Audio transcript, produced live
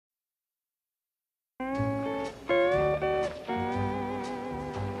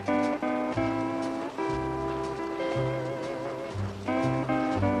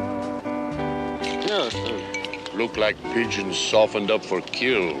look like pigeons softened up for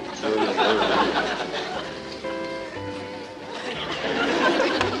kill.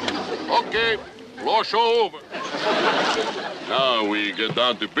 Okay, law show over. Now we get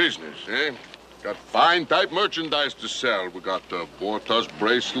down to business, eh? Got fine type merchandise to sell. We got the boar-tusk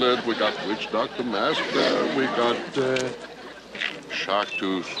bracelet, we got witch doctor mask, we got shark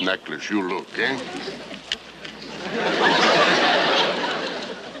tooth necklace. You look, eh?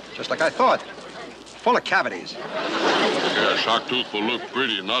 Just like I thought. Full of cavities. Yeah, shark tooth will look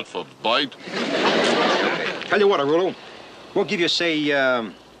pretty, not for bite. Tell you what, Urulu. We'll give you, say,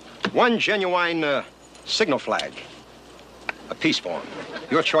 one genuine signal flag. A peace form.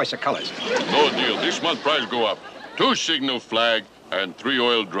 Your choice of colors. No deal. This month price go up. 2 signal flag and 3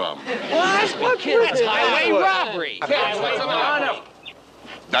 oil drum. That's highway robbery.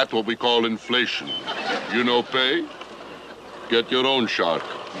 That's what we call inflation. You know pay? Get your own shark.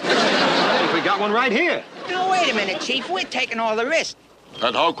 We got one right here. No, wait a minute, Chief. We're taking all the risk.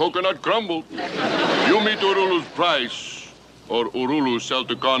 That's how coconut crumbled. You meet Urulu's price, or Urulu sell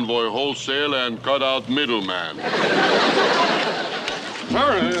to convoy wholesale and cut out middleman.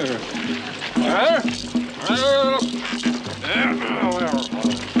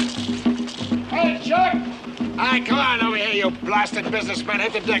 Hey, Chuck! All right, come on over here, you blasted businessman.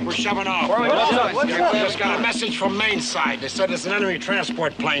 Hit the deck. We're shoving off. What's up? Just got a message from Main side. They said there's an enemy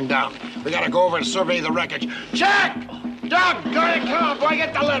transport plane down. We gotta go over and survey the wreckage. Chuck! Doug, go ahead, come on, boy.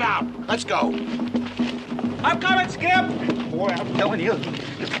 Get the lid out. Let's go. I'm coming, Skip. Boy, I'm telling you.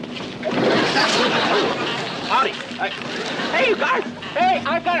 Howdy. Hey, you guys. Hey,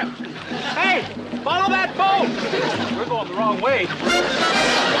 I got it. Hey, follow that boat. We're going the wrong way.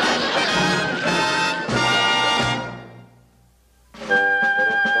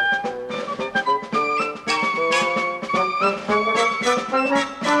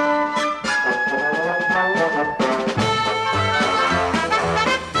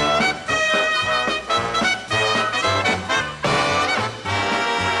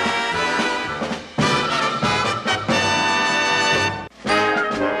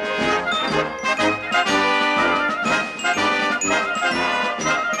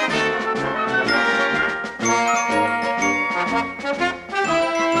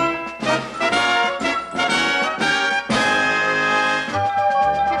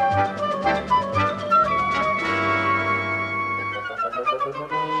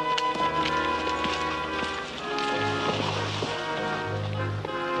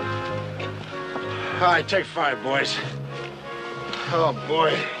 All right, take 5, boys. Oh,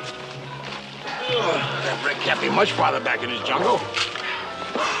 boy. That wreck can't be much farther back in this jungle.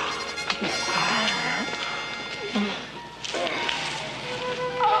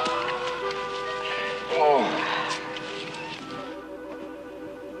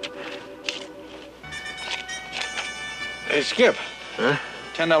 Hey, Skip. Huh?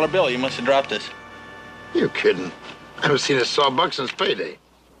 $10 bill. You must have dropped this. You kidding? I haven't seen a sawbuck since payday.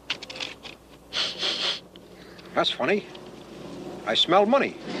 That's funny. I smell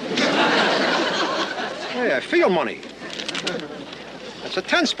money. Hey, I feel money. That's a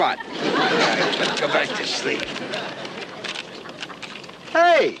 10 spot. Let's go back to sleep.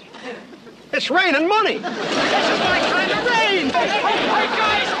 Hey, it's raining money. This is my kind of rain. Hey,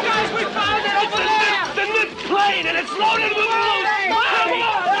 guys, we found it over there. The nip plane, and it's loaded with loot.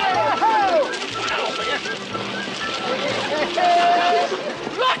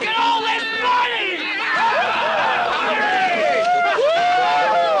 Look at all this money.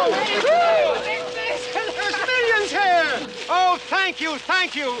 There's millions here. Oh, thank you.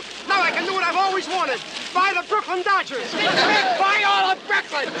 Now I can do what I've always wanted. Buy the Brooklyn Dodgers. Buy all of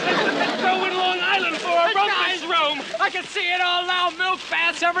Brooklyn. Go in Long Island for a rumpus room. I can see it all now. Milk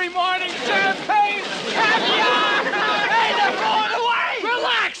baths every morning. Champagne. Caviar. Hey, they're going away.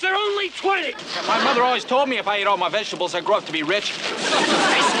 Relax. They're only 20. My mother always told me if I ate all my vegetables, I'd grow up to be rich.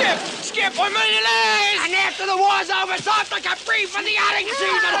 Hey, Skip, we're millionaires. And after the war's over, it's off like a free for the outing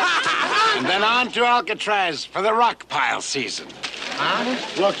season. And then on to Alcatraz for the rock pile season. Huh?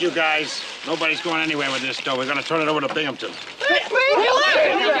 Look, you guys, nobody's going anywhere with this dough. We're going to turn it over to Binghamton.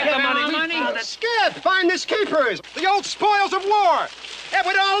 Skip, find this keepers. The old spoils of war. And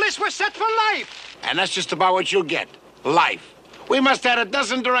with all this, we're set for life. And that's just about what you'll get. Life. We must have a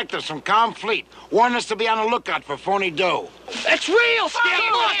dozen directives from Com Fleet warning us to be on the lookout for phony dough. It's real, Skip.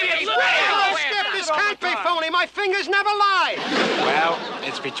 It's real. Skip, this can't be phony. My fingers never lie. Well,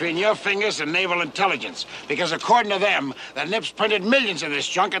 it's between your fingers and naval intelligence. Because according to them, the Nips printed millions of this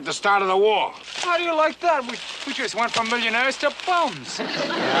junk at the start of the war. How do you like that? We just went from millionaires to bums.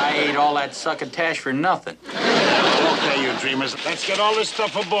 I ate all that succotash for nothing. Okay, you dreamers. Let's get all this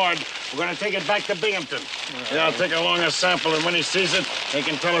stuff aboard. We're going to take it back to Binghamton. Yeah, I'll take along a sample, and when he sees it, he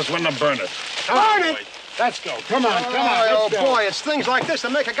can tell us when to burn it. Burn it? Let's go. Come on, come on. Oh, Let's go. boy, it's things like this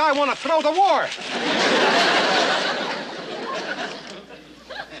that make a guy want to throw the war.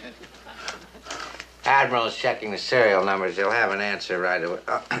 Admiral's checking the serial numbers. He'll have an answer right away.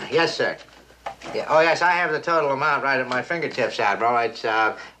 Yes, sir. Yeah. Oh, yes, I have the total amount right at my fingertips, Admiral. It's,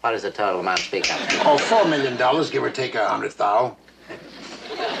 what is the total amount? Speak up. Oh, $4 million, give or take 100,000.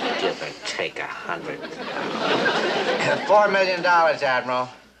 Give or take 100. $4 million, Admiral.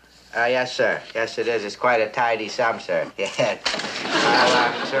 Yes, sir. Yes, it is. It's quite a tidy sum, sir. Yeah.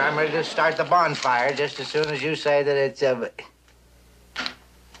 Sir, I'm ready to start the bonfire just as soon as you say that it's,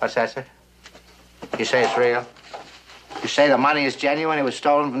 What's that, sir? You say it's real? You say the money is genuine? It was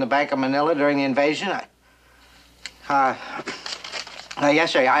stolen from the Bank of Manila during the invasion?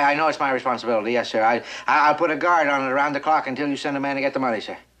 Yes, sir. I know it's my responsibility. Yes, sir. I'll put a guard on it around the clock until you send a man to get the money,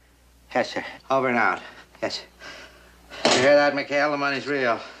 sir. Yes, sir. Over and out. Yes. You hear that, McHale? The money's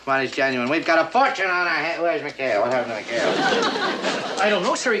real. The money's genuine. We've got a fortune on our head. Where's McHale? What happened to McHale? I don't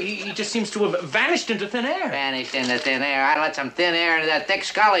know, sir. He just seems to have vanished into thin air. Vanished into thin air. I let some thin air into that thick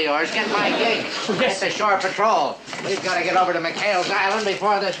skull of yours. Get my gig. Get the shore patrol. We've got to get over to McHale's Island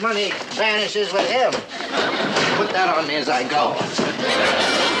before this money vanishes with him. Put that on me as I go.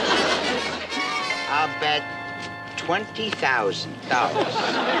 I'll bet $20,000.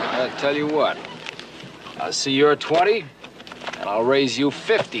 I'll tell you what. I'll see your 20, and I'll raise you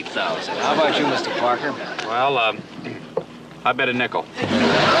 50,000. How about you, Mr. Parker? Well, I bet a nickel.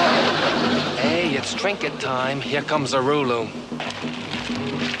 Hey, it's trinket time. Here comes Urulu.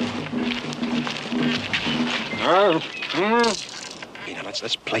 Hey, now,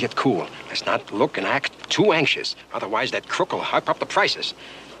 let's play it cool. Let's not look and act too anxious. Otherwise, that crook will hype up the prices.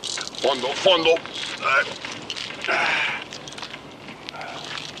 Fondo.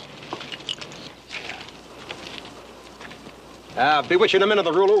 Be with you in a minute,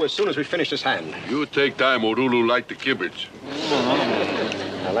 Urulu, as soon as we finish this hand. You take time, Urulu, like the kibbutz.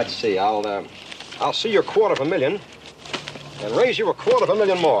 Now, let's see. I'll see you $250,000 and raise you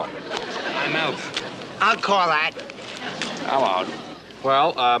 $250,000 more. I'm out. I'll call that. I'm out.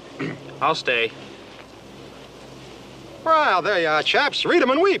 Well, I'll stay. Well, there you are, chaps. Read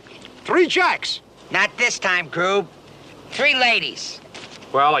 'em and weep. 3 jacks. Not this time, Grube. 3 ladies.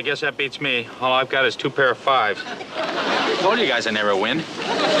 Well, I guess that beats me. All I've got is 2 pair of 5s. I told you guys I never win.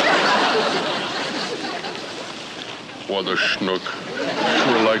 What a schnook.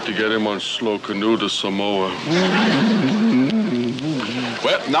 Sure like to get him on slow canoe to Samoa.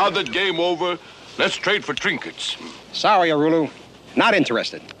 Well, now that game over, let's trade for trinkets. Sorry, Urulu. Not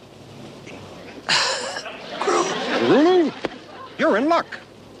interested. Urulu, you're in luck.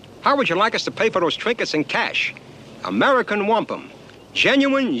 How would you like us to pay for those trinkets in cash? American wampum.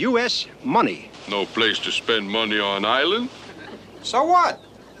 Genuine U.S. money. No place to spend money on island? So what?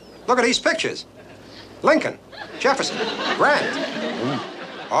 Look at these pictures. Lincoln, Jefferson, Grant.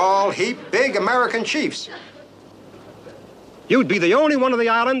 All heap big American chiefs. You'd be the only one on the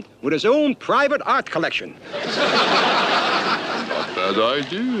island with his own private art collection. Not bad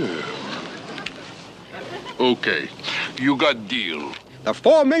idea. Okay, you got deal. The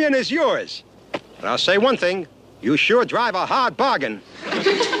 $4 million is yours. But I'll say one thing. You sure drive a hard bargain.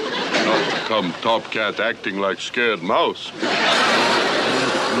 Not come top cat acting like scared mouse.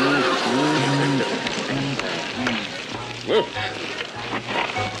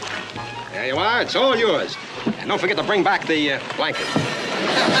 There you are. It's all yours. And don't forget to bring back the blanket.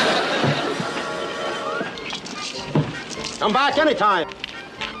 Come back anytime.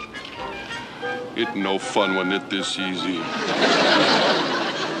 It no fun when it this easy.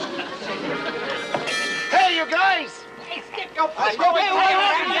 Hey, you guys! Hey, Skip, go. All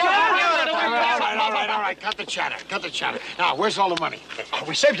right. Cut the chatter. Now, where's all the money? Oh,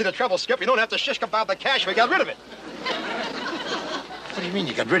 we saved you the trouble, Skip. You don't have to shish about the cash. We got rid of it. What do you mean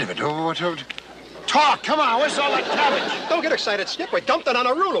you got rid of it? Talk, come on, where's all that cabbage? Don't get excited, Skip. We dumped it on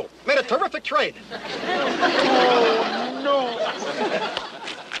Urulu. Made a terrific trade. Oh, no.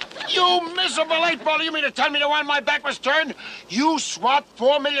 You miserable 8-baller. You mean to tell me the one my back was turned? You swapped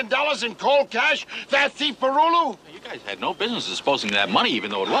 $4 million in cold cash? That thief Urulu? You guys had no business disposing of that money,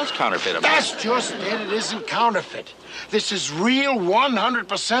 even though it was counterfeit. That's just it. It isn't counterfeit. This is real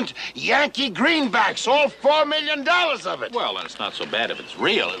 100% Yankee greenbacks, all $4 million of it. Well, then it's not so bad if it's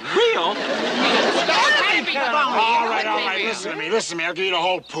real. Real? All right. Listen to me. I'll give you the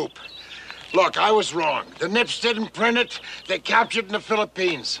whole poop. Look, I was wrong. The Nips didn't print it. They captured it in the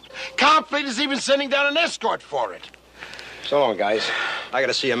Philippines. Complete is even sending down an escort for it. So long, guys. I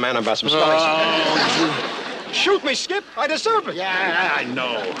gotta see a man about some spice. Shoot me, Skip. I deserve it. Yeah, I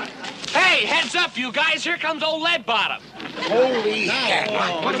know. Hey, heads up, you guys. Here comes old Lead Bottom. Holy heck.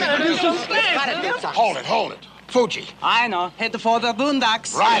 We're gonna do some things. Hold it. Fuji. I know. Head for the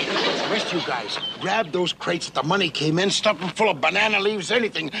boondocks. Right. Rest you guys. Grab those crates that the money came in, stuff them full of banana leaves,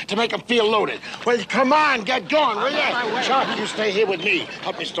 anything to make them feel loaded. Well, come on, get going, will you? Chuck, you stay here with me.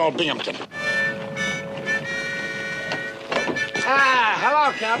 Help me stall Binghamton.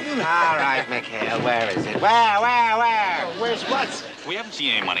 Hello, Captain. All right, McHale, where is it? Where? Where's what? We haven't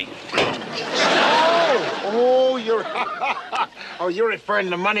seen any money. You're referring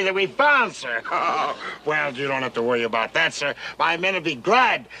to the money that we found, sir. Well, you don't have to worry about that, sir. My men would be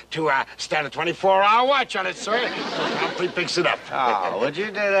glad to stand a 24-hour watch on it, sir. Humphrey picks it up. Oh, would you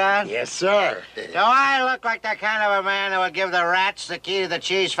do that? Yes, sir. Do I look like the kind of a man that would give the rats the key to the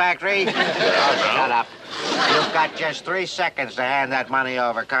cheese factory? Shut up. You've got just 3 seconds to hand that money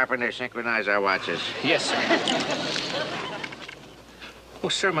over. Carpenter, synchronize our watches. Yes, sir. Oh,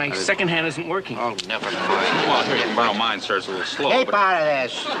 sir, my second hand isn't working. Oh, never mind. Well, here, you can borrow mine, sir. It's a little slow. Keep out of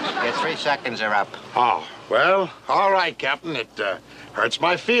this. Your 3 seconds are up. Oh, well, all right, Captain. It hurts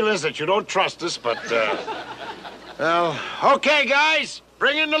my feelings that you don't trust us, but, well, okay, guys.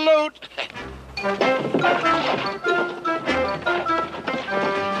 Bring in the loot.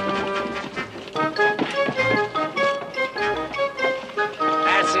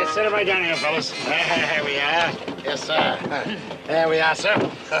 That's it. Sit right down here, fellas. There we are. Yes, sir. There we are, sir.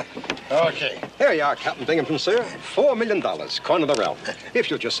 Okay. Here you are, Captain Binghamton, sir. $4 million, coin of the realm. If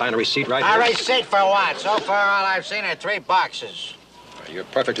you'll just sign a receipt right here. A receipt for what? So far, all I've seen are 3 boxes. You're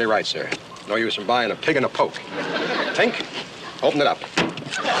perfectly right, sir. No use in buying a pig in a poke. Tink, open it up.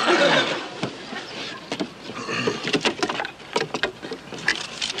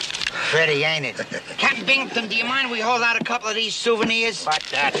 Pretty, ain't it? Captain Binghamton, do you mind we hold out a couple of these souvenirs? Put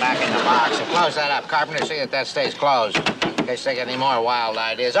that back in the box and close that up. Carpenter, see that stays closed. In case they get any more wild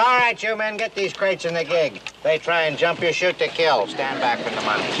ideas. All right, you men, get these crates in the gig. They try and jump you, shoot to kill. Stand back from the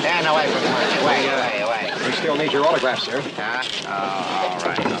money. Stand away from the money. Away. We still need your autograph, sir. Huh? Oh, all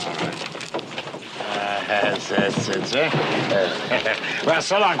right. That's it, sir. Well,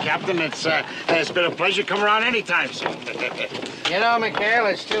 so long, Captain. It's been a pleasure. Come around anytime, sir. You know, McHale,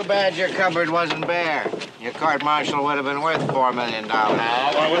 it's too bad your cupboard wasn't bare. Your court-martial would have been worth $4 million.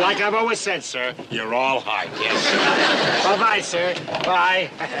 Well, like I've always said, sir, you're all hype, yes, sir. Bye-bye, sir. Bye.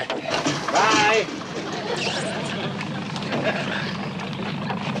 Bye.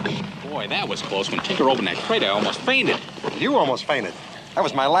 Boy, that was close. When Tinker opened that crate, I almost fainted. You almost fainted. That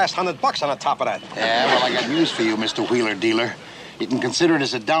was my last $100 on the top of that. Yeah, well, I got news for you, Mr. Wheeler Dealer. You can consider it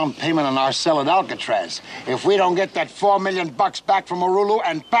as a down payment on our sell at Alcatraz. If we don't get that $4 million back from Urulu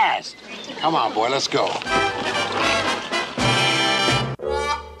and fast. Come on, boy, let's go.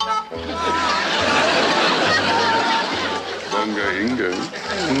 Bunga Inga.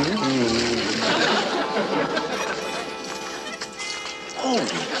 Holy,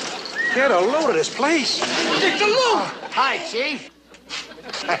 get a load of this place. Take the loot. Hi, Chief.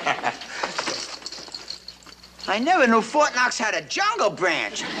 I never knew Fort Knox had a jungle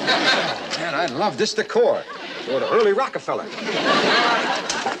branch. Man, I love this decor. Sort of early Rockefeller.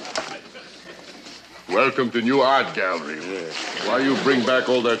 Welcome to New Art Gallery. Why you bring back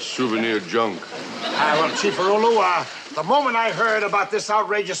all that souvenir junk? Well, Chief Urulu, the moment I heard about this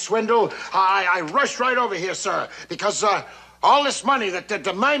outrageous swindle, I rushed right over here, sir, because all this money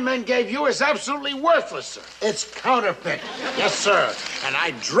that my men gave you is absolutely worthless, sir. It's counterfeit. Yes, sir. And I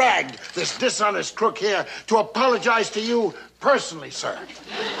dragged this dishonest crook here to apologize to you personally, sir.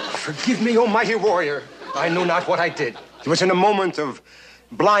 Forgive me, almighty warrior. I knew not what I did. It was in a moment of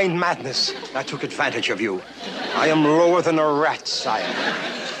blind madness I took advantage of you. I am lower than a rat, sire.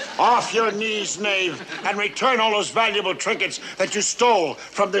 Off your knees, knave, and return all those valuable trinkets that you stole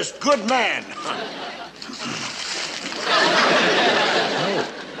from this good man.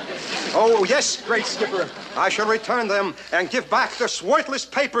 Oh, yes, great skipper. I shall return them and give back this worthless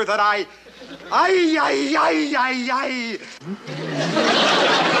paper that I...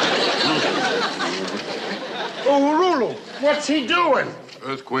 Oh, Urulu, what's he doing?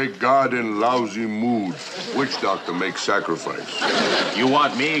 Earthquake god in lousy mood. Witch doctor makes sacrifice. You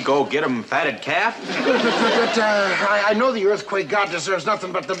want me go get him fatted calf? I know the earthquake god deserves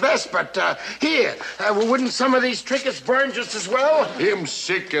nothing but the best, but here, wouldn't some of these trinkets burn just as well? Him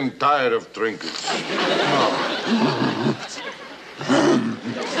sick and tired of trinkets.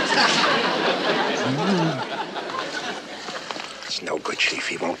 It's no good, Chief.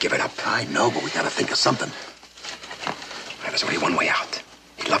 He won't give it up. I know, but we gotta think of something. There's only one way out.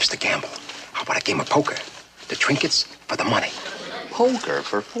 He loves to gamble. How about a game of poker? The trinkets for the money. poker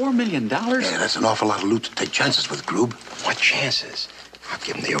for $4 million? Yeah, that's an awful lot of loot to take chances with, Grube. What chances? I'll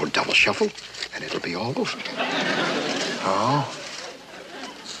give him the old double shuffle, and it'll be all over. Oh?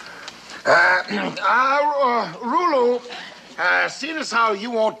 Urulu, seeing as how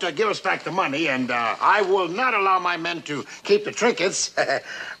you won't give us back the money, and I will not allow my men to keep the trinkets,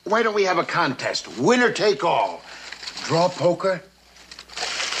 why don't we have a contest? Winner take all. Draw poker?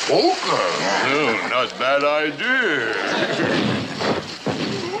 Poker? Yeah. Not bad idea.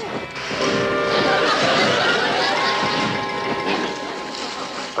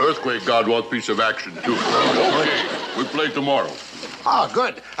 Earthquake God wants piece of action, too. Okay, we play tomorrow. Oh,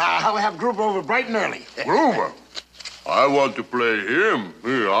 good. I'll have Gruber over bright and early. Gruber? I want to play him.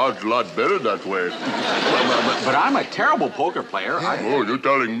 Odds a lot better that way. But I'm a terrible poker player. Oh, you're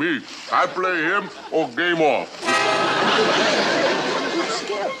telling me. I play him or game off.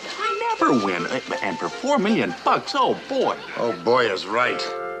 Skip, I never win. And for $4 million, oh boy. Oh, boy is right.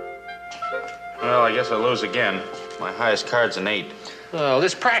 Well, I guess I lose again. My highest card's an 8. Oh,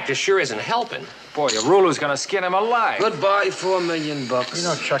 this practice sure isn't helping. Boy, Urulu's gonna skin him alive. Goodbye, $4 million. You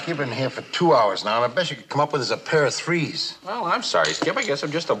know, Chuck, you've been here for 2 hours now, and I bet you could come up with is a pair of threes. Well, I'm sorry, Skip. I guess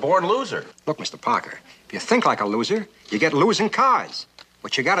I'm just a born loser. Look, Mr. Parker, if you think like a loser, you get losing cards.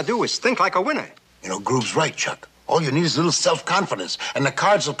 What you gotta do is think like a winner. You know, Grube's right, Chuck. All you need is a little self-confidence, and the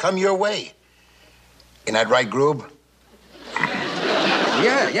cards will come your way. Ain't that right, Grube?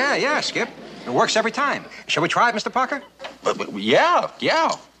 Yeah, Skip. It works every time. Shall we try it, Mr. Parker? Yeah.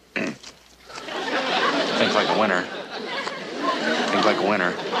 Think like a winner. Think like a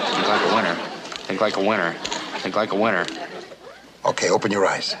winner. Think like a winner. Think like a winner. Think like a winner. Okay, open your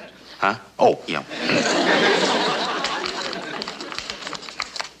eyes. Huh? Oh, yeah.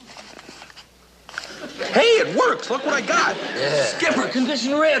 Hey, it works. Look what I got. Yeah. Skipper,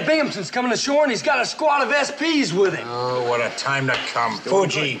 condition red. Binghamton's coming ashore, and he's got a squad of SPs with him. Oh, what a time to come.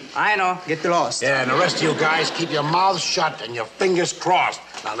 Fuji. I know. Get lost. Yeah, and the rest of you guys, keep your mouths shut and your fingers crossed.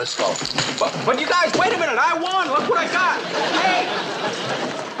 Now, let's go. But you guys, wait a minute. I won. Look what I got.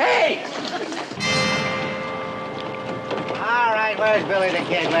 Hey! All right, where's Billy the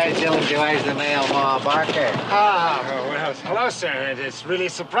Kid? Where's Dilgy? Where's the mailman, Barker? Well, hello, sir. It's really a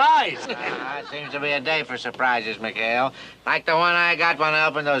surprise. It seems to be a day for surprises, McHale. Like the one I got when I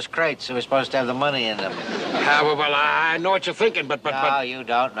opened those crates that were supposed to have the money in them. Well, I know what you're thinking, but... No, you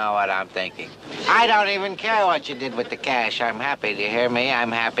don't know what I'm thinking. I don't even care what you did with the cash. I'm happy. Do you hear me?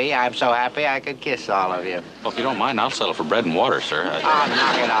 I'm happy. I'm so happy I could kiss all of you. Well, if you don't mind, I'll settle for bread and water, sir. Oh,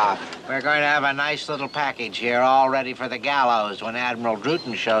 knock it off. We're going to have a nice little package here, all ready for the gallows when Admiral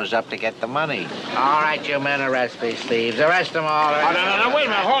Druten shows up to get the money. All right, you men, arrest these thieves. Arrest them all. Oh, no, wait a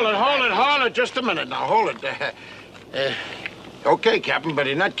minute. Hold it. Just a minute now. Hold it. Okay, Captain, but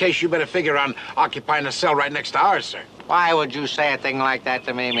in that case, you better figure on occupying a cell right next to ours, sir. Why would you say a thing like that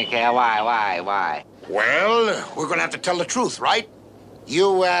to me, McHale? Why? Well, we're going to have to tell the truth, right?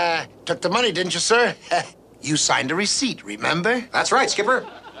 You, took the money, didn't you, sir? You signed a receipt, remember? That's right, Skipper.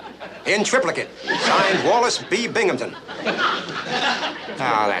 In triplicate. Signed Wallace B. Binghamton.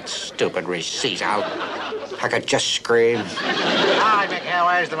 Oh, that stupid receipt. I could just scream. All right, McHale,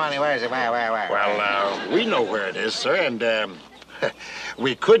 where's the money? Where is it? Where? Well, we know where it is, sir, and,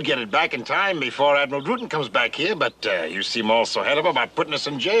 we could get it back in time before Admiral Druten comes back here, but you seem all so head up about putting us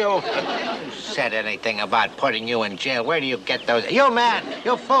in jail. Who said anything about putting you in jail? Where do you get those? You men!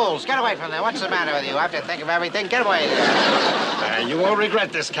 You fools! Get away from there. What's the matter with you? I have to think of everything. Get away. You won't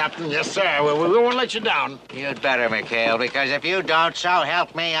regret this, Captain. Yes, sir. We won't let you down. You'd better, McHale, because if you don't, so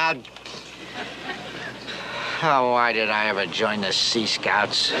help me, I'll... Oh, why did I ever join the Sea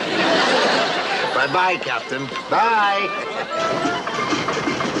Scouts? Bye-bye, Captain. Bye.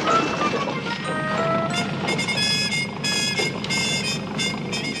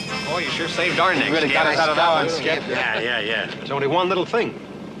 Oh, you sure saved our necks. You really got us out of that one, Skip. Yeah. There's only one little thing.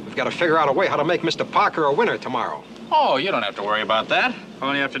 We've got to figure out a way how to make Mr. Parker a winner tomorrow. Oh, you don't have to worry about that.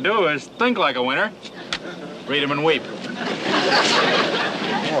 All you have to do is think like a winner. Read him and weep.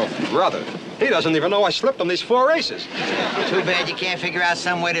 Oh, brother. He doesn't even know I slipped on these 4 races. Too bad you can't figure out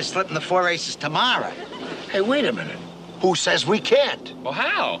some way to slip in the 4 races tomorrow. Hey, wait a minute. Who says we can't? Well,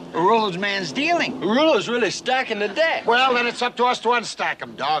 how? Urulu's man's dealing. Urulu's really stacking the deck. Well, then it's up to us to unstack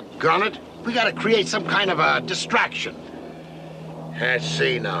them, doggone it. We gotta create some kind of a distraction. Let's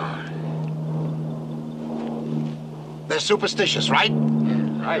see now. They're superstitious, right?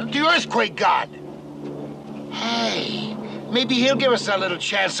 Right. The earthquake god. Hey, maybe he'll give us that little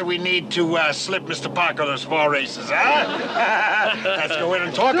chance that we need to slip Mr. Parker those 4 races, huh? Let's go in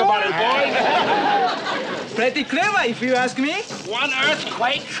and talk about it, boys. Pretty clever, if you ask me. One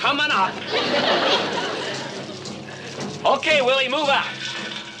earthquake coming up. Okay, Willie, move out.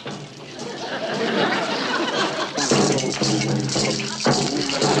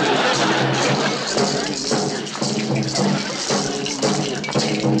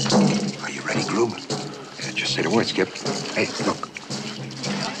 Are you ready, Gruber? Yeah, just say the word, Skip. Hey, look.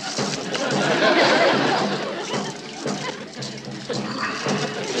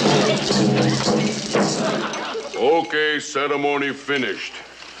 Okay, ceremony finished.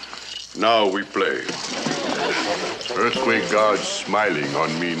 Now we play. Earthquake God's smiling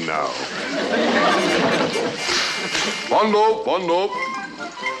on me now. Fondo, fondo.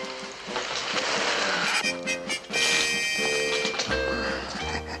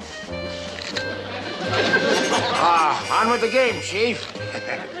 On with the game, Chief.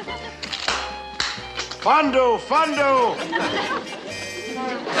 Fondo, fondo.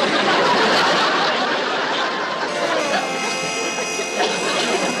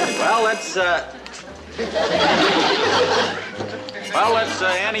 Well, let's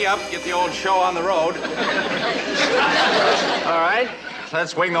ante up, get the old show on the road. All right,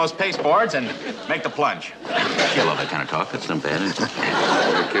 let's wing those pasteboards and make the plunge. You love that kind of talk. That's not bad.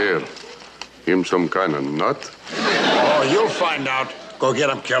 McHale, him some kind of nut? Oh, you'll find out. Go get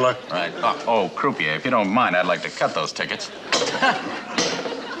him, killer. Right. Croupier, if you don't mind, I'd like to cut those tickets.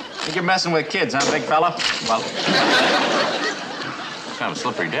 Think you're messing with kids, huh, big fella? Well, it's kind of a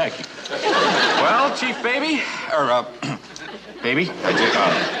slippery deck. Well, Chief Baby, Baby,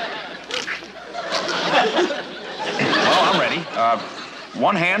 well, I'm ready.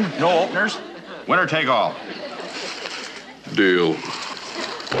 One hand, no openers, winner take all. Deal.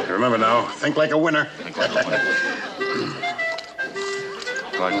 Remember now, think like a winner. Think like a winner.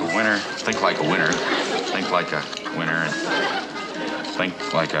 Like a winner. Think like a winner. Think like a winner. And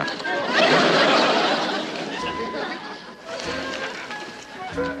think like a...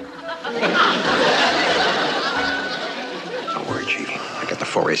 Don't worry, Chief. I got the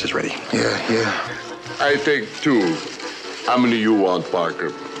 4 aces ready. Yeah. I take 2. How many you want,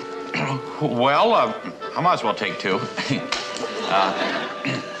 Parker? Well, I might as well take 2. 3.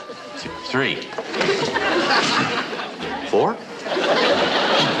 4?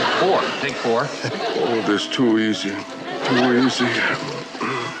 4. Take 4. Oh, this too easy. Too easy.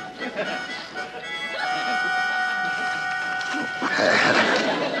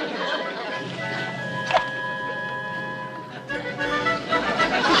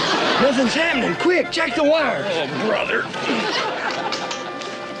 Nothing's happening. Quick, check the wires. Oh, brother.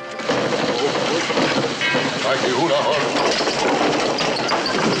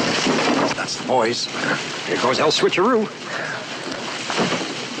 That's the boys. Here goes El Switcheroo.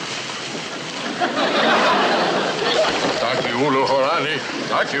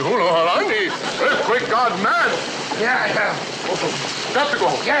 Earthquake God man. Yeah. Got to go.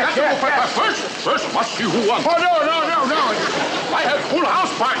 Yeah. First, must see who won. Oh, no. I had full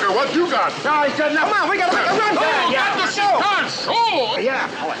house, Parker. What you got? No, he said no. Come on, we gotta make a run. Got to see cards. Oh. Yeah.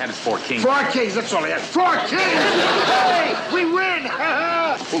 All I had is 4 kings. 4 kings, that's all he had. 4 kings! Hey, we win!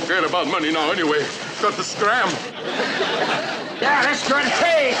 Who cared about money now, anyway? Got the scram. Yeah, that's good.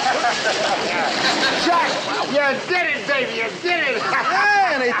 Hey! Jack, you did it, baby, you did it!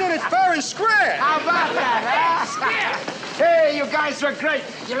 Hey, and they did it fair and square. How about that, huh? Hey, you guys are great.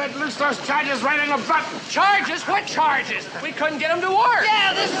 You let loose those charges right in the butt. Charges? What charges? We couldn't get them to work.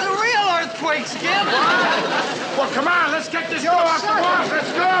 Yeah, this is a real earthquake, Skip. Well, come on, let's get this go off the walls.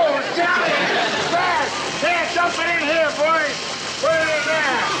 Let's go. Let's get out of here. Fast. Here, dump it in here, boys. Put it in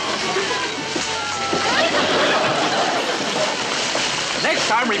there. Next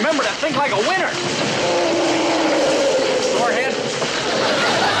time, remember to think like a winner. Forehead.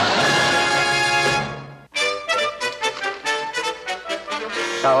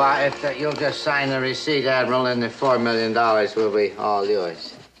 So if you'll just sign the receipt, Admiral, and the $4 million will be all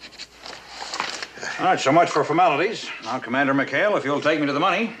yours. All right, so much for formalities. Now, Commander McHale, if you'll take me to the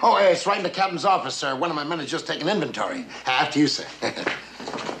money. Oh, hey, it's right in the captain's office, sir. One of my men is just taking inventory. After you, sir.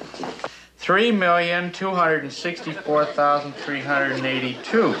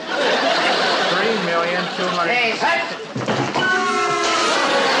 3,264,382. 3,200. Hey,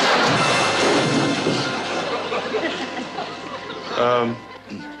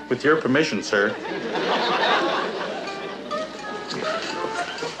 With your permission, sir.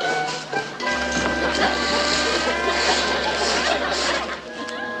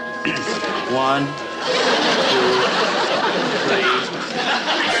 One, 2,